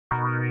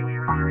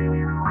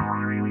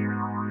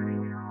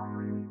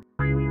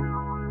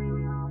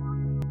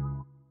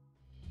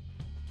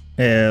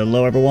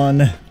Hello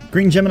everyone,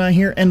 Green Gemini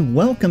here, and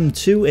welcome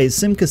to a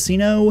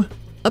SimCasino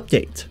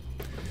update.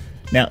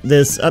 Now,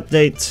 this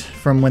update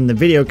from when the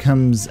video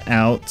comes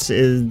out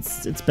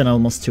it's been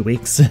almost 2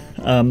 weeks.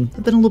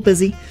 I've been a little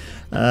busy.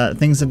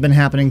 Things have been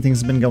happening, things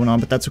have been going on,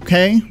 but that's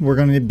okay. We're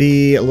going to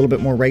be a little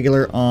bit more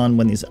regular on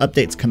when these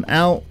updates come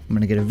out. I'm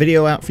going to get a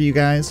video out for you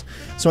guys.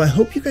 So I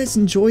hope you guys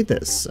enjoyed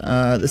this.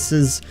 This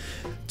is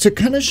to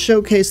kind of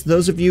showcase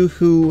those of you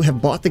who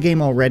have bought the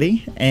game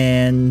already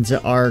and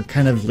are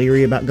kind of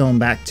leery about going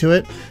back to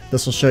it.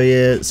 This will show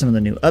you some of the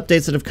new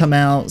updates that have come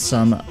out,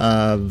 some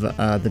of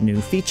the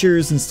new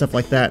features and stuff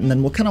like that, and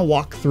then we'll kind of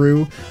walk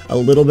through a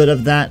little bit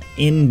of that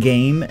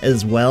in-game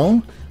as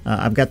well.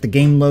 I've got the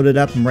game loaded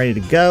up and ready to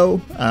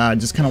go.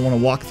 Just kind of want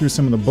to walk through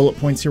some of the bullet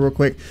points here real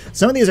quick.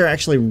 Some of these are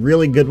actually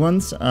really good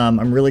ones.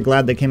 I'm really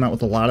glad they came out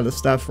with a lot of the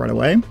stuff right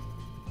away.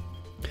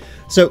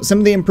 So some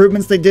of the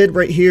improvements they did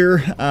right here,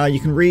 you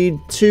can read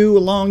two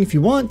along if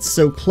you want.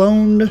 So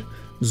cloned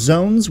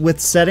zones with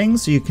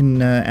settings, so you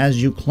can,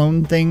 as you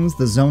clone things,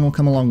 the zone will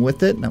come along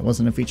with it. That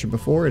wasn't a feature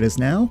before, it is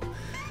now.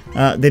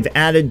 They've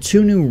added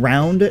 2 new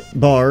round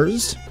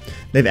bars.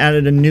 They've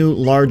added a new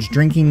large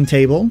drinking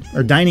table,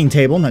 or dining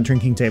table, not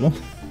drinking table.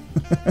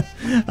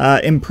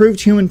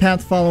 Improved human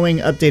path following,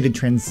 updated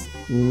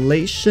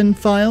translation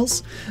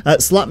files.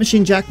 Slot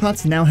machine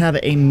jackpots now have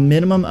a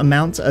minimum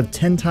amount of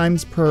 10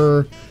 times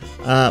per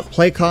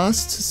play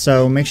cost,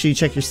 so make sure you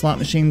check your slot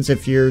machines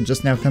if you're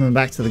just now coming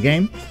back to the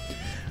game.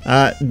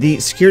 The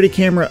security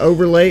camera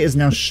overlay is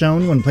now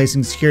shown when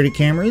placing security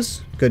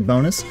cameras. Good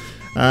bonus.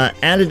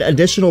 Added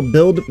additional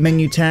build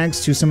menu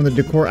tags to some of the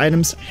decor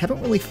items.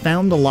 Haven't really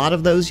found a lot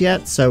of those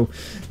yet, so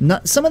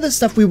some of this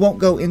stuff we won't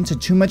go into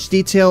too much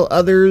detail.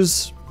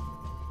 Others,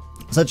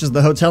 such as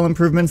the hotel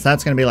improvements,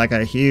 that's going to be like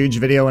a huge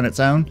video in its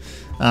own.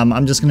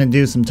 I'm just going to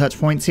do some touch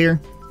points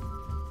here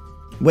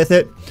with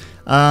it.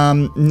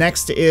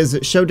 Next is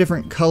show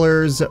different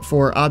colors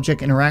for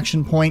object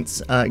interaction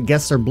points.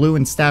 Guests are blue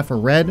and staff are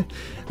red.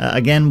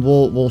 Again,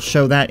 we'll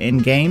show that in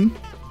game.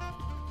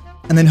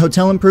 And then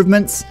hotel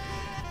improvements.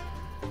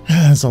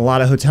 There's a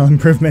lot of hotel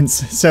improvements.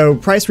 So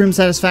price room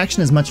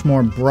satisfaction is much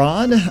more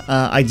broad.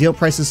 Ideal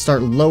prices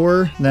start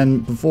lower than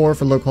before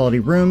for low quality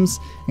rooms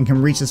and can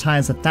reach as high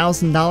as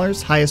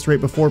 $1,000. Highest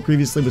rate before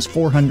previously was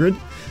 $400.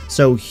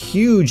 So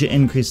huge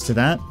increase to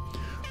that.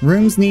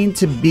 Rooms need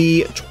to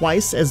be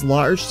twice as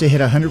large to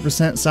hit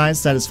 100% size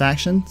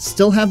satisfaction.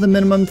 Still have the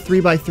minimum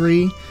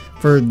 3x3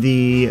 for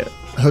the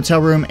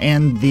hotel room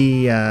and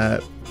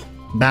the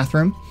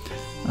bathroom.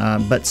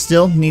 But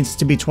still needs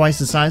to be twice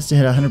the size to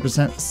hit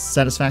 100%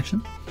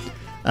 satisfaction.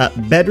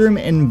 Bedroom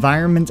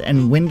environment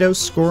and window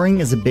scoring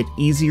is a bit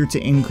easier to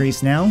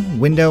increase now.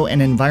 Window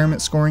and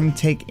environment scoring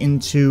take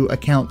into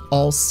account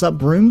all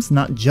sub-rooms,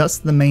 not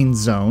just the main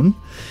zone.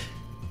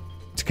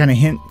 To kind of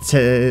hint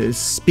to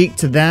speak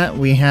to that,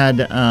 we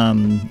had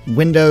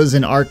windows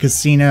in our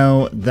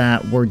casino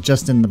that were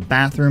just in the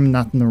bathroom,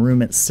 not in the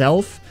room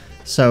itself.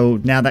 So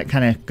now that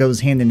kind of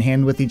goes hand in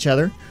hand with each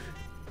other.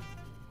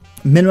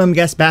 Minimum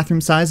guest bathroom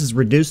size is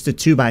reduced to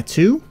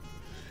 2x2.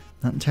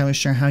 Not entirely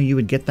sure how you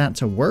would get that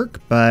to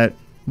work, but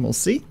we'll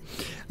see.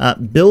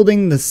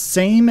 Building the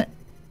same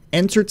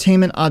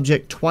entertainment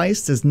object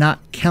twice does not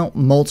count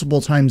multiple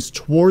times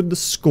toward the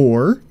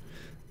score.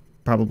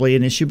 Probably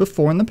an issue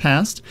before in the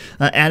past.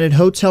 Added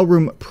hotel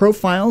room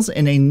profiles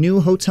and a new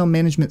hotel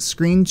management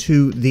screen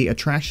to the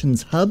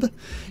attractions hub.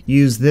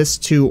 Use this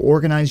to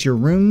organize your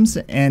rooms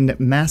and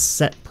mass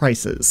set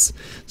prices.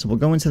 So we'll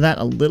go into that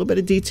a little bit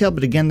of detail,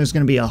 but again, there's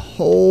going to be a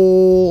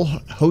whole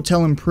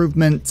hotel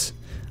improvement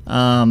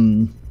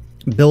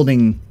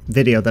building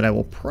video that I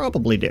will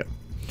probably do.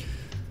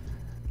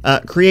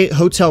 Create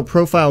hotel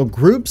profile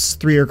groups.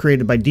 3 are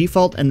created by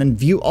default, and then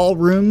view all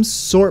rooms,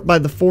 sort by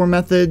the 4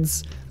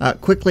 methods,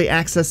 quickly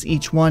access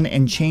each one,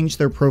 and change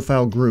their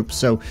profile group.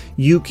 So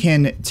you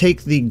can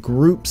take the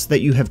groups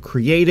that you have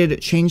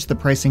created, change the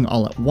pricing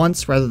all at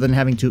once, rather than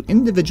having to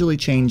individually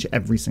change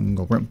every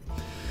single room.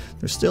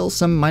 There's still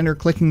some minor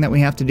clicking that we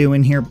have to do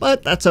in here,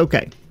 but that's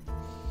okay.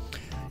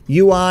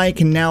 UI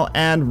can now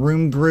add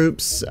room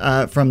groups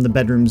from the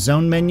bedroom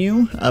zone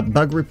menu.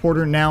 Bug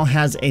Reporter now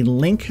has a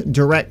link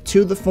direct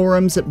to the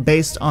forums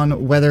based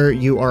on whether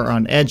you are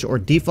on Edge or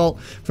default.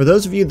 For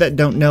those of you that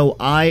don't know,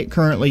 I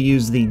currently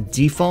use the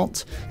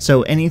default,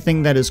 so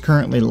anything that is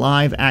currently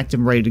live,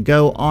 active, ready to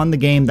go on the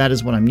game, that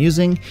is what I'm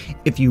using.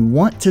 If you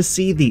want to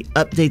see the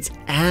updates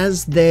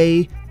as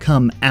they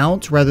come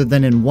out rather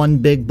than in one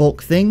big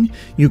bulk thing,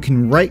 you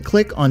can right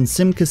click on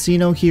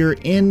SimCasino here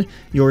in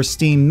your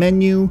Steam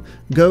menu,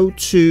 go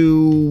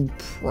to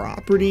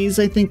properties,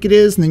 I think it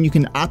is, and then you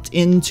can opt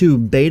into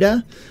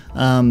beta.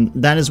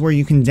 That is where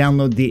you can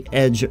download the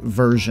Edge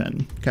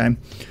version. Okay.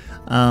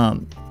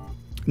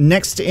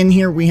 Next in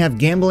here we have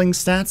gambling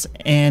stats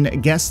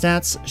and guest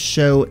stats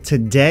show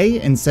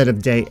today instead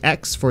of day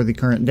X for the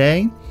current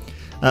day.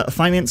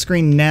 Finance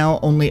screen now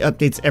only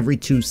updates every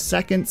 2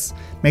 seconds,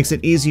 makes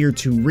it easier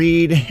to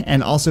read,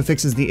 and also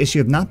fixes the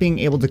issue of not being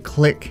able to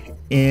click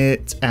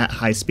it at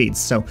high speeds.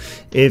 So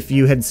if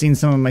you had seen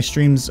some of my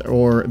streams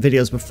or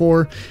videos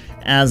before,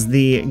 as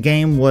the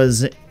game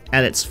was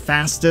at its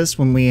fastest,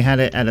 when we had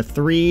it at a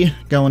 3,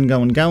 going,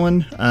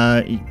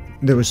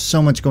 there was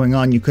so much going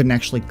on, you couldn't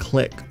actually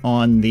click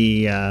on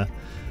the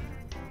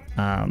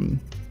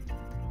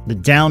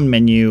down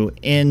menu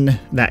in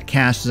that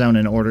cache zone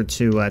in order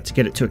to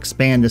get it to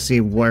expand to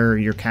see where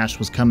your cache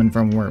was coming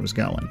from, where it was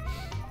going.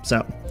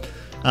 So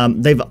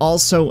they've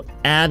also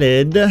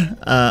added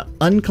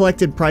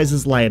uncollected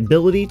prizes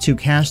liability to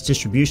cache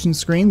distribution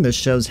screen. This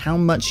shows how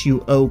much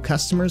you owe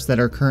customers that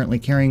are currently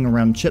carrying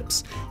around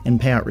chips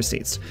and payout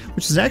receipts,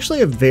 which is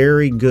actually a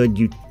very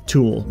good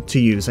tool to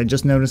use. I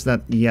just noticed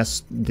that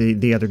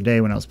the other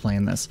day when I was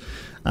playing this.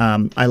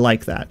 I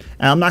like that.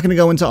 I'm not going to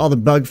go into all the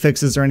bug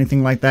fixes or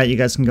anything like that. You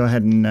guys can go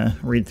ahead and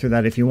read through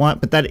that if you want,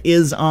 but that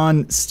is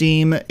on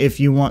Steam if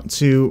you want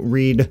to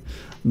read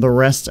the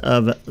rest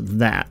of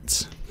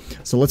that.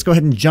 So let's go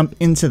ahead and jump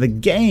into the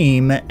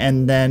game,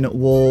 and then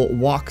we'll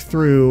walk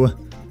through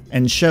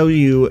and show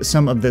you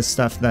some of this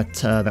stuff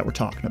that we're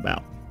talking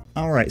about.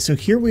 All right, so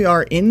here we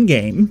are in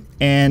game,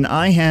 and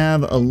I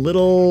have a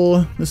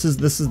little. This is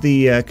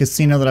the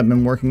casino that I've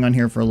been working on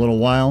here for a little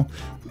while.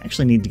 I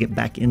actually need to get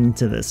back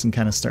into this and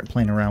kind of start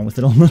playing around with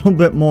it a little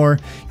bit more.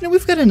 You know,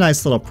 we've got a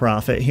nice little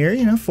profit here.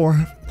 You know,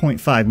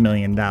 $4.5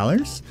 million.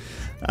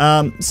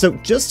 So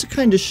just to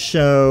kind of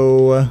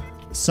show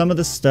some of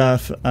the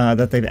stuff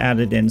that they've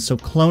added in. So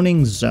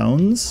cloning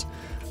zones.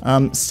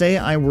 Say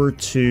I were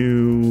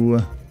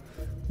to,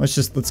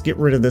 let's get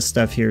rid of this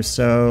stuff here.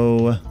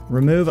 So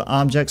remove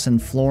objects and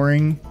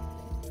flooring,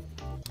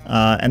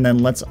 and then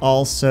let's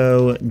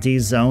also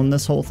dezone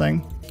this whole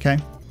thing. Okay.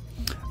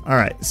 All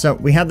right, so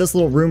we have this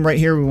little room right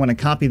here. We want to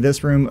copy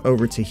this room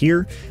over to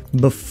here.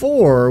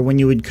 Before, when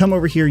you would come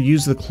over here,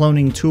 use the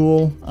cloning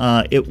tool,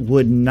 it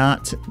would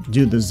not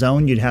do the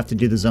zone. You'd have to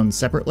do the zone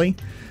separately.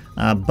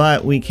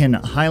 But we can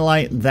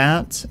highlight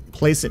that,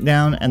 place it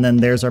down, and then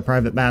there's our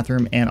private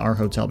bathroom and our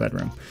hotel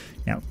bedroom.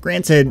 Now,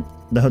 granted,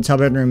 the hotel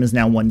bedroom is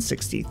now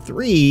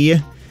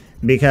 163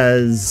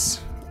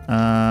 because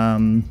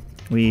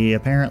we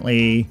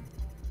apparently,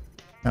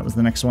 that was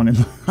the next one in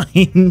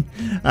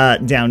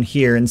line down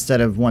here instead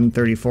of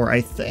 134.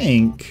 I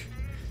think,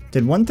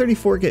 did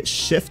 134 get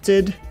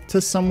shifted to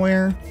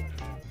somewhere?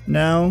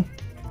 No?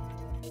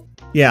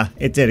 Yeah,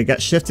 it did. It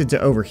got shifted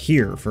to over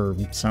here for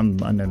some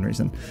unknown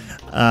reason.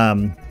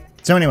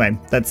 So anyway,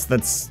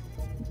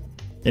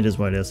 it is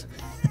what it is.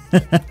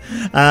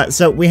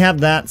 So we have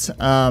that,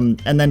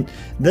 and then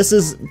this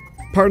is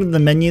part of the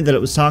menu that it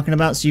was talking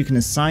about, so you can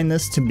assign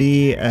this to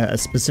be a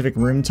specific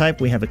room type.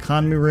 We have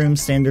economy room,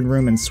 standard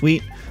room, and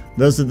suite.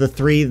 Those are the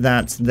 3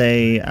 that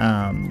they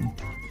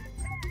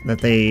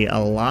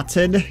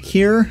allotted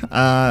here.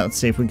 Let's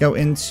see, if we go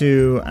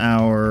into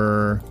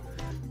our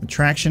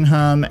attraction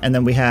hum, and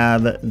then we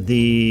have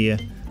the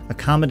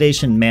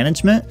accommodation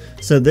management.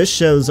 So this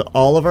shows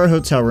all of our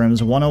hotel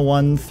rooms,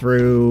 101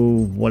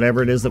 through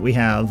whatever it is that we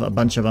have, a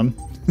bunch of them.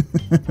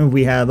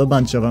 We have a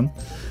bunch of them.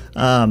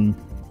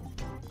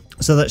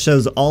 So that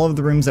shows all of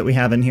the rooms that we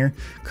have in here.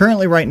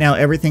 Currently, right now,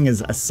 everything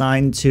is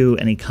assigned to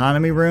an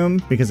economy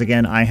room because,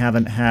 again, I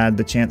haven't had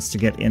the chance to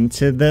get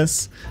into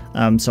this. So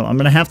I'm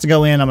going to have to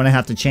go in. I'm going to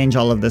have to change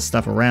all of this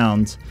stuff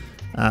around.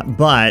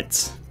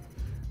 But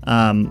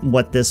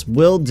what this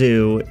will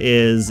do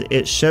is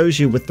it shows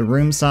you with the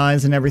room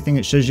size and everything,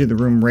 it shows you the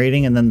room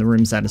rating and then the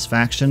room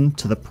satisfaction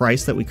to the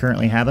price that we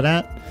currently have it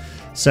at.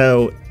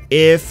 So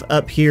if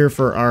up here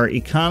for our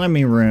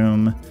economy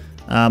room,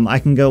 I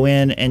can go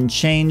in and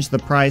change the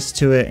price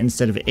to it.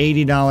 Instead of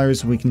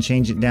 $80, we can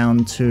change it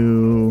down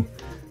to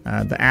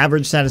the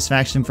average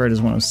satisfaction for it is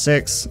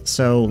 106.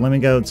 So let me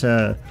go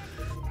to,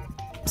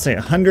 say,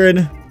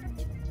 100.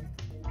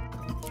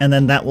 And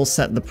then that will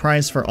set the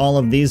price for all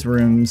of these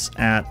rooms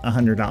at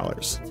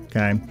 $100,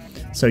 okay?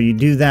 So you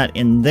do that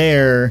in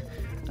there.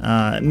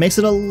 It makes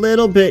it a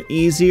little bit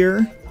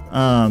easier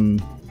to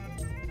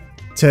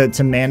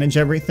manage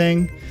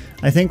everything.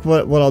 I think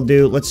what I'll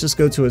do, let's just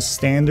go to a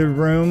standard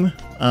room.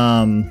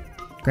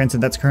 Granted,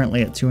 that's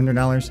currently at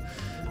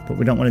 $200, but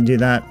we don't want to do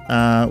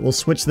that. We'll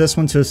switch this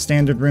one to a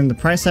standard room. The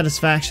price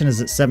satisfaction is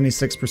at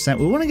 76%.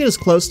 We want to get as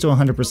close to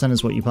 100%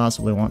 as what you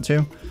possibly want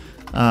to.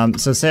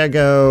 So say I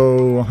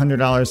go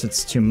 $100,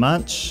 it's too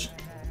much.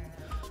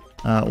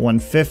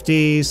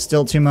 150,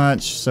 still too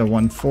much. So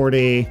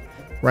 140,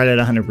 right at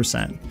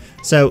 100%.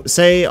 So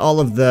say all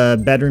of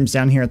the bedrooms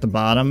down here at the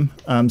bottom,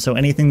 so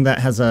anything that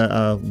has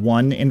a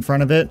 1 in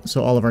front of it,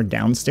 so all of our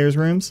downstairs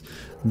rooms,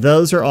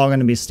 those are all going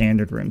to be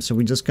standard rooms. So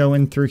we just go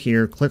in through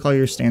here, click all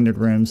your standard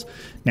rooms.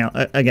 Now,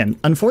 again,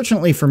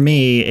 unfortunately for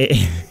me,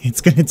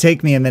 it's going to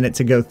take me a minute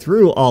to go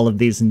through all of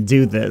these and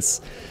do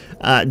this.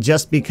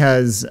 Just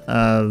because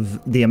of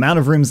the amount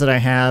of rooms that I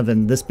have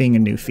and this being a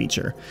new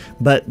feature.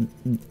 But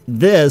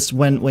this,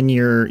 when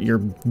you're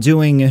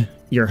doing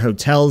your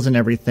hotels and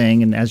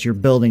everything, and as you're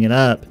building it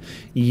up,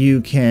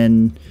 you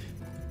can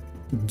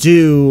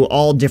do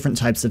all different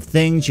types of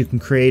things. You can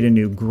create a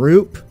new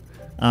group.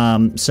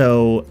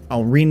 So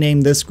I'll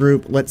rename this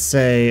group, let's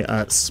say,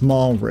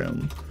 small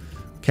room.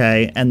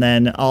 Okay, and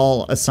then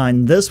I'll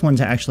assign this one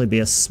to actually be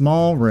a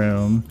small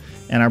room,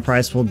 and our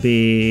price will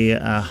be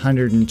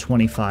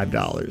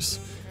 $125.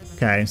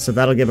 Okay, so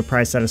that'll give a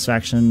price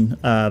satisfaction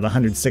of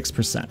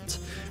 106%.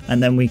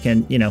 And then we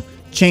can, you know,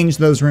 change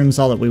those rooms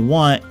all that we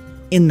want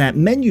in that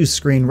menu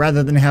screen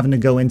rather than having to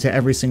go into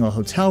every single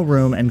hotel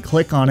room and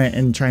click on it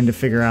and trying to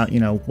figure out, you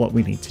know, what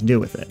we need to do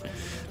with it.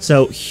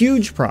 So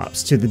huge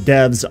props to the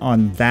devs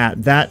on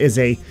that. That is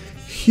a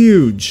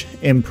huge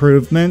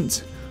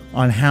improvement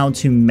on how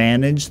to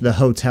manage the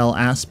hotel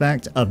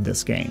aspect of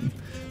this game.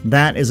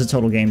 That is a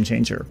total game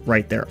changer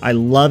right there. I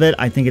love it.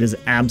 I think it is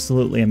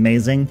absolutely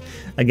amazing.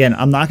 Again,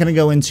 I'm not going to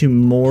go into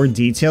more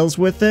details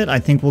with it. I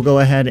think we'll go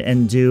ahead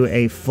and do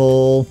a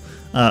full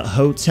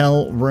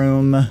hotel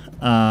room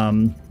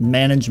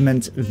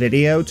management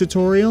video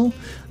tutorial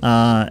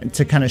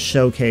to kind of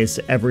showcase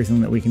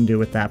everything that we can do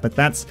with that. But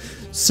that's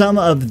some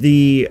of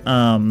the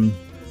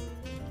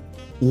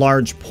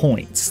large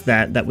points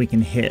that we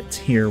can hit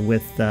here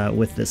with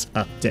this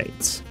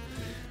update.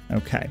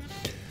 Okay.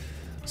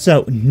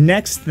 So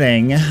next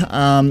thing,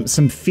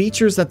 some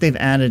features that they've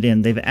added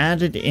in. They've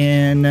added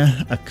in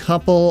a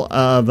couple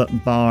of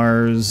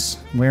bars.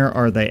 Where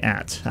are they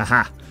at?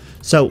 Aha.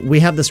 So we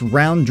have this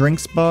round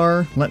drinks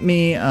bar. Let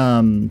me,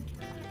 I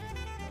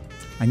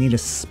need a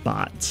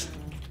spot.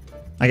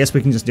 I guess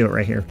we can just do it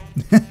right here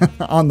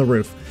on the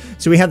roof.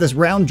 So we have this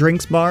round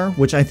drinks bar,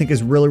 which I think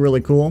is really,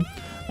 really cool.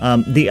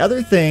 The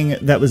other thing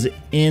that was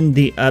in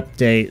the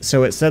update,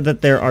 so it said that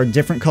there are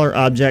different color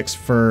objects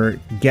for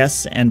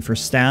guests and for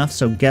staff.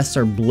 So guests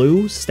are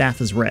blue,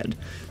 staff is red.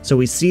 So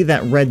we see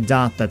that red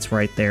dot that's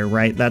right there,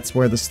 right? That's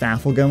where the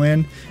staff will go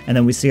in. And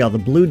then we see all the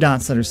blue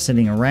dots that are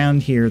sitting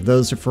around here.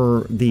 Those are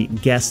for the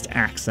guest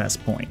access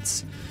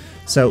points.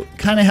 So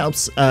kind of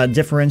helps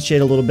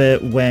differentiate a little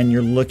bit when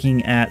you're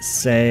looking at,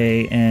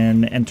 say,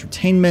 an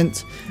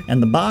entertainment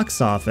and the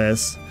box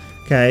office.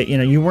 Okay, you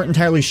know, you weren't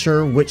entirely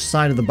sure which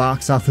side of the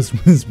box office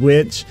was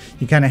which.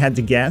 You kind of had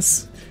to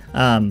guess.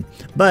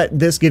 But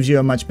this gives you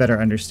a much better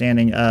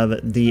understanding of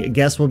the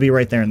guests will be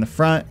right there in the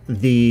front.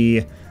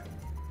 The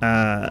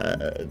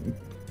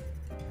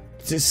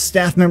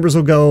staff members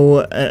will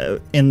go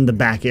in the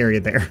back area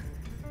there.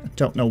 I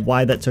don't know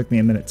why that took me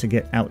a minute to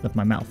get out of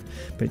my mouth,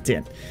 but it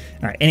did.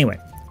 All right, anyway,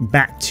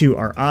 back to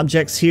our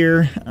objects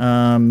here.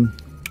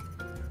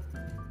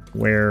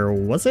 Where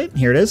was it?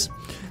 Here it is.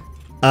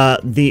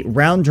 The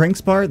round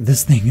drinks bar,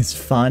 this thing is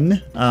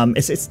fun.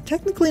 It's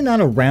technically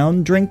not a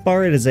round drink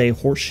bar, it is a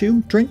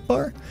horseshoe drink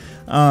bar.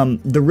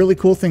 The really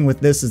cool thing with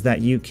this is that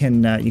you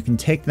can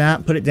take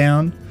that, put it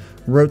down,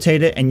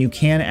 rotate it, and you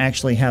can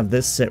actually have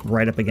this sit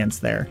right up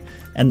against there.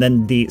 And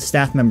then the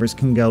staff members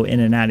can go in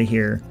and out of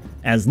here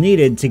as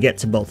needed to get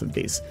to both of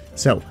these.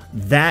 So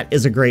that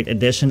is a great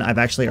addition. I've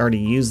actually already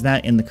used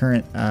that in the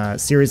current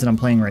series that I'm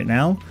playing right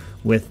now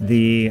with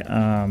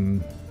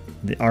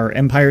our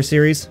Empire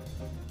series.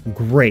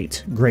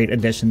 Great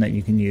addition that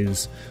you can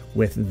use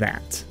with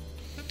that.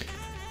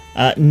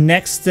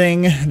 Next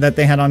thing that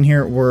they had on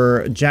here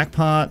were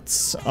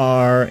jackpots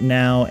are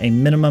now a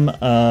minimum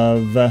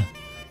of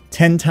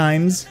 10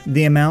 times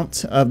the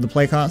amount of the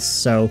play costs.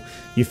 So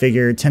you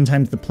figure 10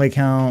 times the play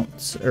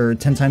count, or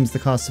 10 times the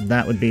cost of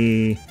that would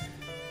be,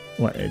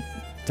 what,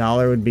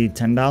 $1 would be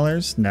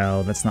 $10?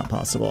 No, that's not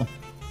possible.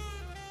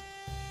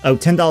 Oh,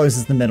 $10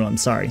 is the minimum.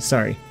 Sorry.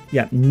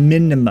 Yeah,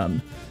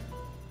 minimum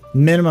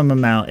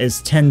amount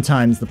is 10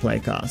 times the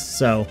play cost.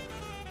 So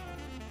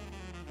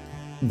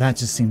that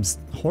just seems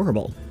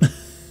horrible.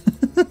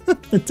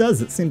 It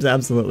does. It seems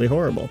absolutely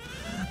horrible.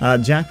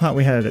 Jackpot,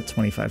 we had it at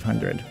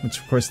 2,500, which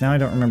of course now I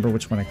don't remember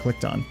which one I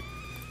clicked on.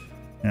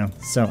 Yeah,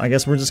 so I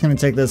guess we're just going to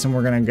take this and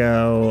we're going to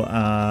go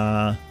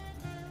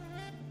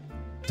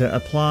to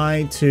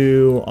apply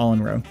to all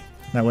in row.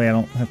 That way I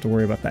don't have to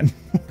worry about that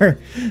anymore.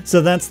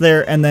 So that's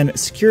there. And then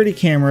security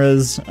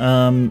cameras.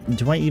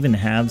 Do I even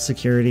have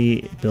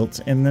security built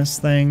in this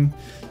thing?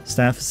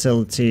 Staff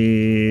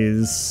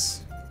facilities.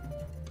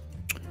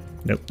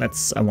 Nope,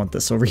 I want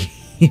this over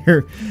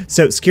here.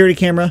 So security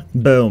camera,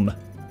 boom.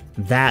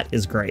 That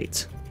is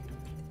great.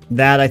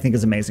 That I think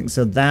is amazing.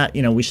 So that,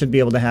 you know, we should be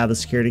able to have a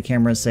security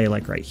camera, say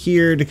like right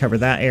here to cover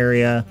that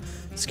area.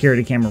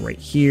 Security camera right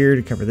here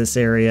to cover this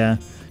area.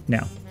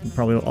 Now, we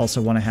probably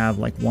also want to have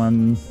like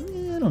one,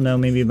 I don't know,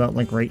 maybe about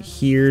like right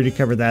here to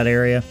cover that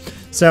area.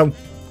 So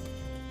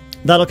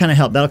that'll kind of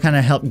help. That'll kind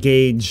of help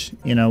gauge,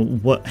 you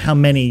know, how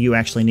many you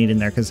actually need in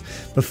there. Because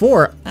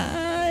before,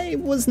 I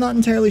was not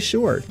entirely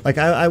sure. Like,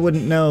 I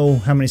wouldn't know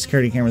how many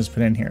security cameras to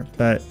put in here,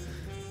 but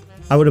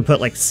I would have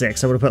put like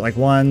 6. I would have put like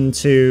 1,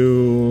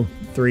 2,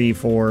 3,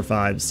 4,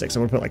 5, 6. I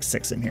would have put like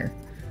 6 in here.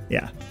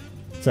 Yeah.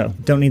 So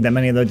don't need that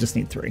many though, just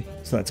need 3.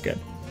 So that's good.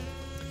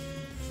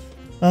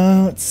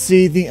 Let's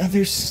see the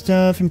other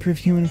stuff. Improve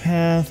human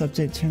path,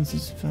 update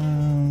transit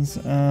files.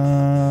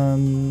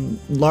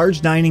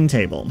 Large dining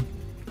table.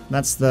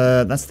 That's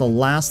the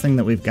last thing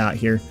that we've got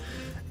here.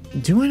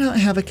 Do I not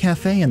have a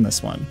cafe in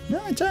this one?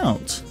 No, I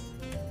don't.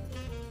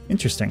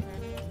 Interesting.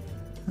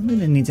 I'm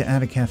gonna need to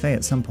add a cafe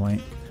at some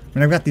point. I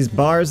mean, I've got these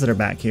bars that are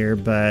back here,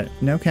 but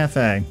no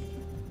cafe.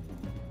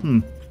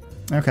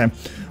 Okay,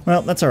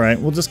 well, that's all right.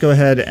 We'll just go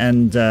ahead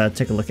and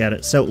take a look at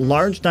it. So,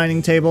 large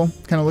dining table,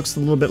 kind of looks a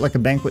little bit like a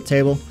banquet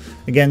table.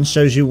 Again,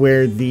 shows you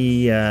where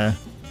the,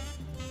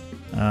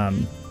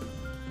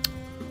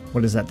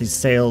 what is that? The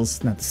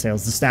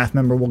staff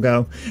member will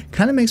go.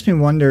 Kind of makes me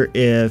wonder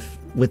if,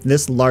 with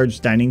this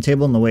large dining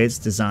table and the way it's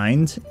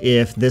designed,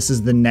 if this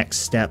is the next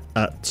step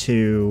up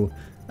to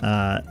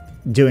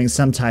doing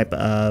some type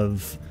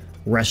of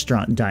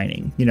restaurant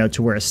dining, you know,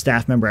 to where a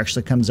staff member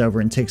actually comes over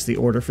and takes the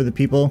order for the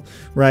people,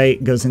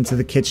 right? Goes into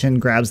the kitchen,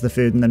 grabs the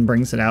food, and then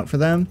brings it out for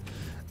them.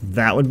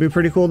 That would be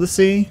pretty cool to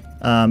see.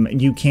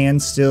 You can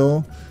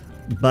still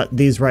butt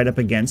these right up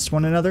against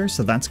one another,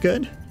 so that's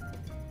good.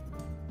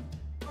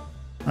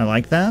 I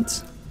like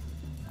that.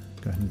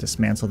 Go ahead and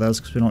dismantle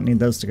those because we don't need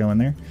those to go in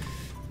there.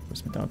 Of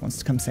course, my dog wants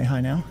to come say hi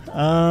now.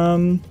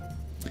 I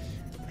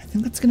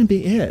think that's going to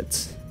be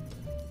it.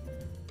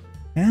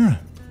 Yeah.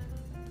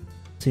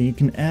 So you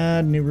can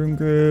add new room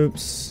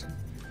groups.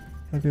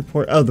 Bug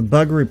report. Oh, the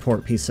bug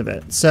report piece of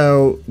it.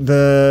 So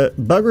the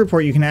bug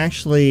report, you can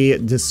actually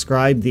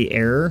describe the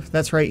error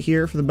that's right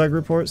here for the bug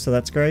report. So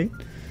that's great.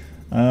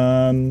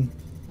 Gambling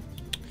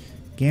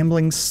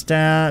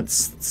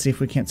stats. Let's see if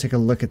we can't take a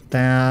look at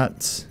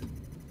that.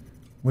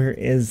 Where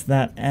is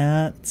that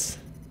at?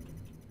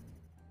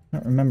 I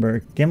don't remember.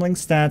 Gambling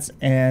stats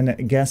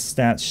and guest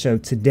stats show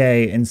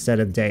today instead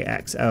of day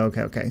X. Oh,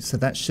 okay, okay. So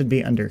that should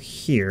be under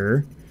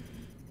here.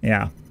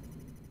 Yeah.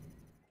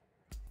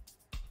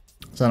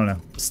 So I don't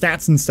know.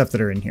 Stats and stuff that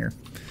are in here.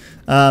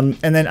 And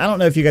then I don't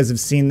know if you guys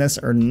have seen this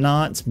or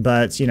not,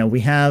 but, you know,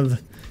 we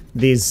have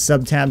these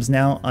sub-tabs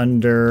now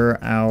under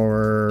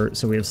our...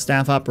 So we have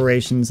staff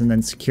operations and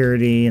then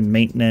security and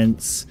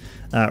maintenance.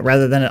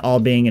 Rather than it all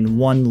being in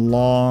one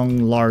long,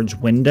 large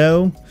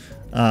window,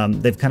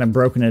 they've kind of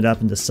broken it up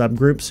into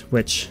subgroups,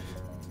 which...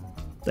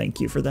 Thank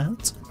you for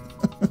that.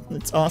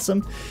 It's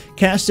awesome.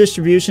 Cash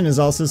distribution is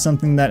also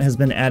something that has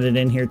been added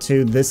in here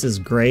too. This is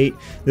great.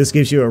 This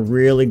gives you a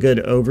really good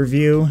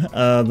overview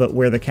of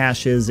where the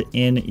cash is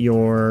in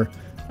your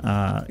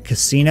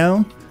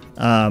casino.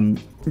 I'm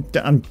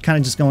kind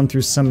of just going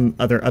through some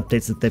other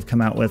updates that they've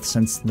come out with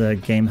since the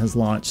game has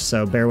launched,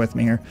 so bear with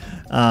me here.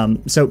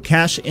 So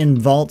cash in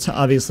vault,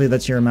 obviously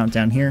that's your amount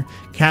down here.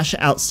 Cash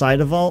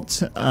outside of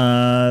vault,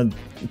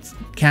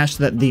 cash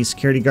that the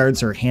security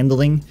guards are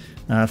handling.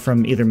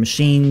 From either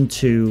machine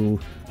to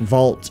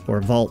vault or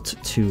vault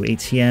to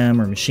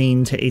ATM or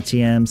machine to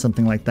ATM,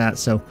 something like that.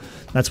 So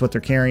that's what they're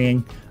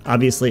carrying.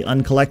 Obviously,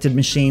 uncollected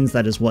machines,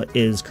 that is what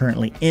is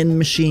currently in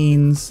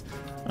machines.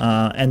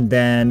 And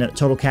then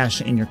total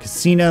cash in your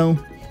casino.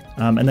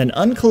 And then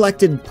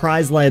uncollected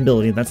prize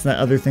liability. That's the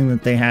other thing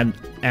that they had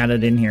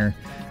added in here.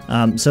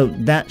 So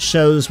that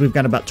shows we've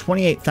got about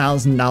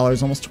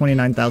 $28,000, almost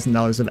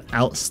 $29,000 of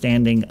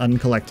outstanding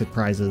uncollected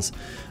prizes.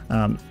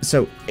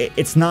 So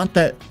it's not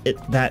that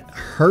that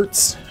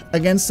hurts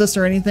against us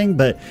or anything,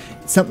 but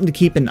it's something to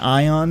keep an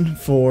eye on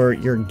for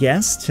your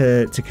guests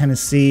to kind of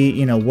see,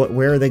 you know,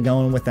 where are they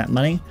going with that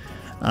money.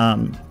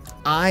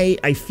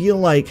 I feel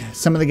like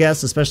some of the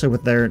guests, especially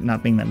with there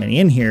not being that many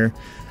in here,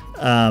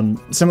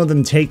 some of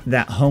them take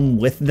that home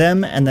with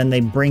them and then they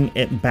bring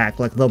it back.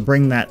 Like they'll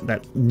bring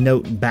that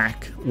note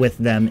back with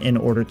them in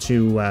order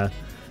to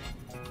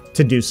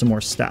do some more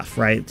stuff,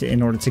 right?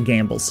 In order to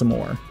gamble some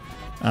more.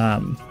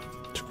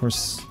 Of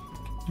course,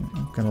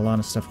 I've got a lot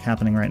of stuff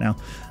happening right now.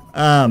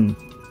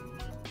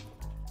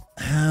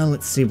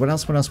 Let's see, what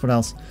else?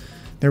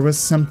 There was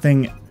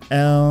something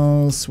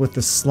else with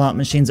the slot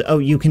machines. Oh,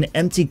 you can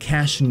empty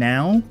cash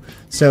now.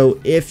 So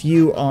if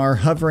you are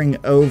hovering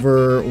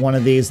over one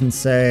of these and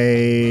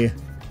say,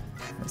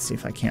 let's see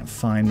if I can't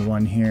find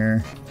one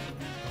here.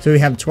 So we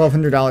have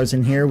 $1,200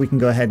 in here. We can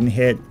go ahead and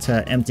hit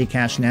empty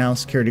cash now.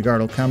 Security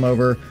guard will come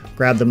over,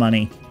 grab the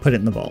money, put it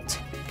in the vault.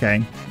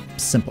 Okay,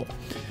 simple.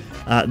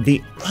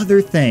 The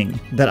other thing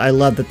that I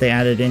love that they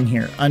added in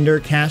here, under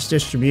cash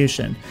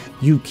distribution,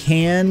 you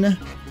can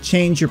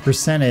change your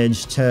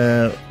percentage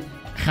to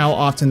how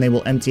often they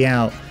will empty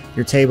out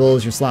your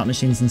tables, your slot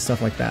machines, and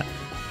stuff like that.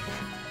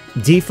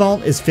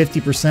 Default is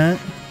 50%,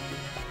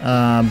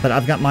 but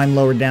I've got mine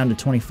lowered down to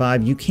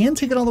 25. You can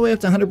take it all the way up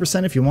to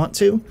 100% if you want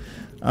to,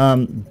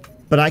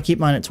 but I keep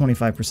mine at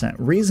 25%.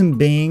 Reason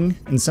being,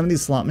 in some of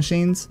these slot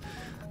machines,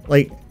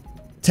 like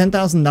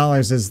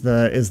 $10,000 is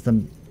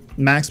the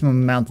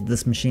maximum amount that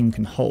this machine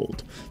can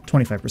hold.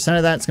 25%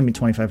 of that is going to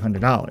be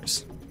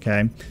 $2,500.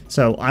 Okay,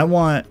 so I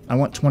want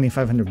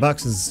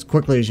 $2,500 as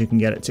quickly as you can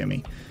get it to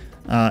me.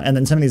 And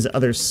then some of these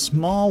other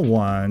small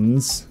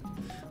ones,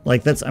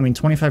 like that's, I mean,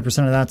 25%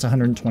 of that's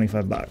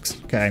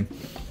 $125. Okay,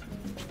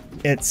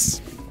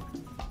 it's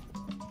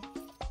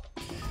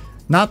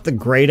not the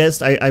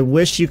greatest. I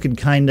wish you could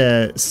kind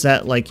of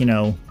set, like, you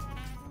know,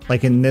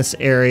 like in this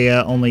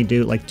area only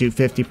do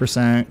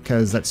 50%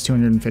 because that's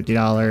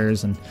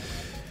 $250, and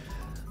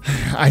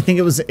I think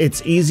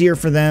it's easier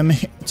for them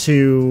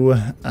to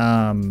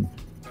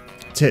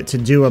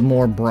do a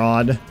more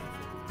broad,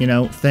 you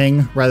know,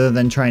 thing, rather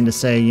than trying to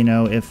say, you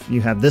know, if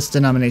you have this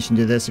denomination,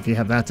 do this, if you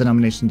have that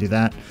denomination, do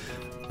that.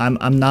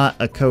 I'm not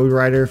a code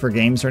writer for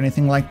games or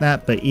anything like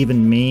that, but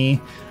even me,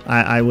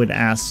 I would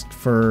ask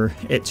for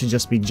it to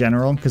just be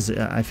general, because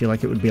I feel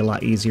like it would be a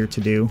lot easier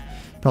to do.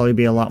 Probably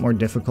be a lot more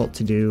difficult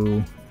to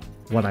do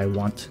what I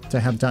want to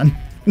have done.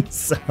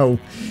 So,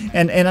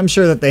 and I'm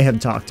sure that they have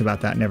talked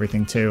about that and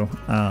everything too.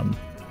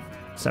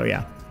 So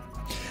yeah.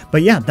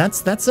 But yeah,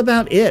 that's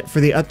about it for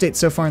the update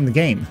so far in the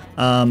game.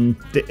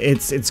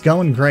 It's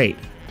going great.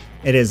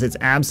 It is. It's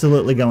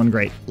absolutely going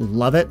great.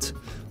 Love it.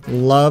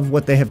 Love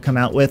what they have come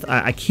out with.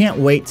 I can't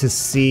wait to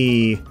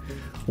see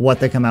what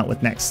they come out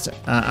with next.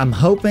 I'm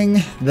hoping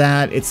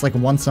that it's like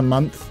once a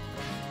month,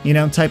 you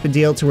know, type of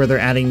deal, to where they're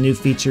adding new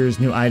features,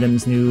 new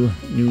items, new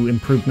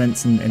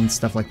improvements and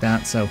stuff like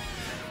that. So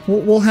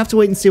we'll have to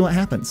wait and see what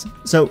happens.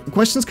 So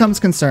questions, comments,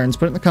 concerns,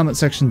 put it in the comment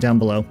section down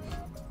below.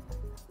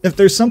 If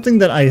there's something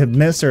that I have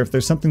missed, or if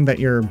there's something that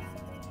you're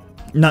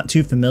not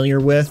too familiar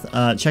with,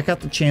 check out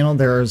the channel.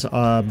 There's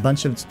a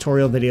bunch of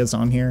tutorial videos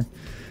on here,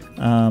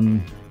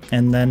 and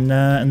then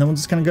we'll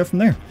just kind of go from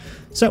there.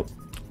 So,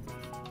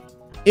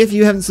 if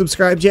you haven't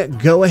subscribed yet,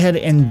 go ahead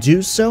and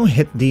do so.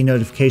 Hit the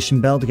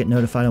notification bell to get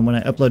notified on when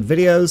I upload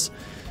videos.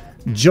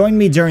 Join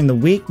me during the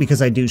week,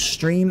 because I do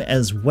stream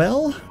as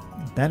well.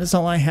 That is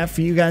all I have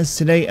for you guys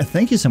today.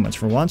 Thank you so much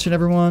for watching,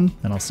 everyone,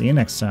 and I'll see you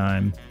next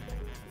time.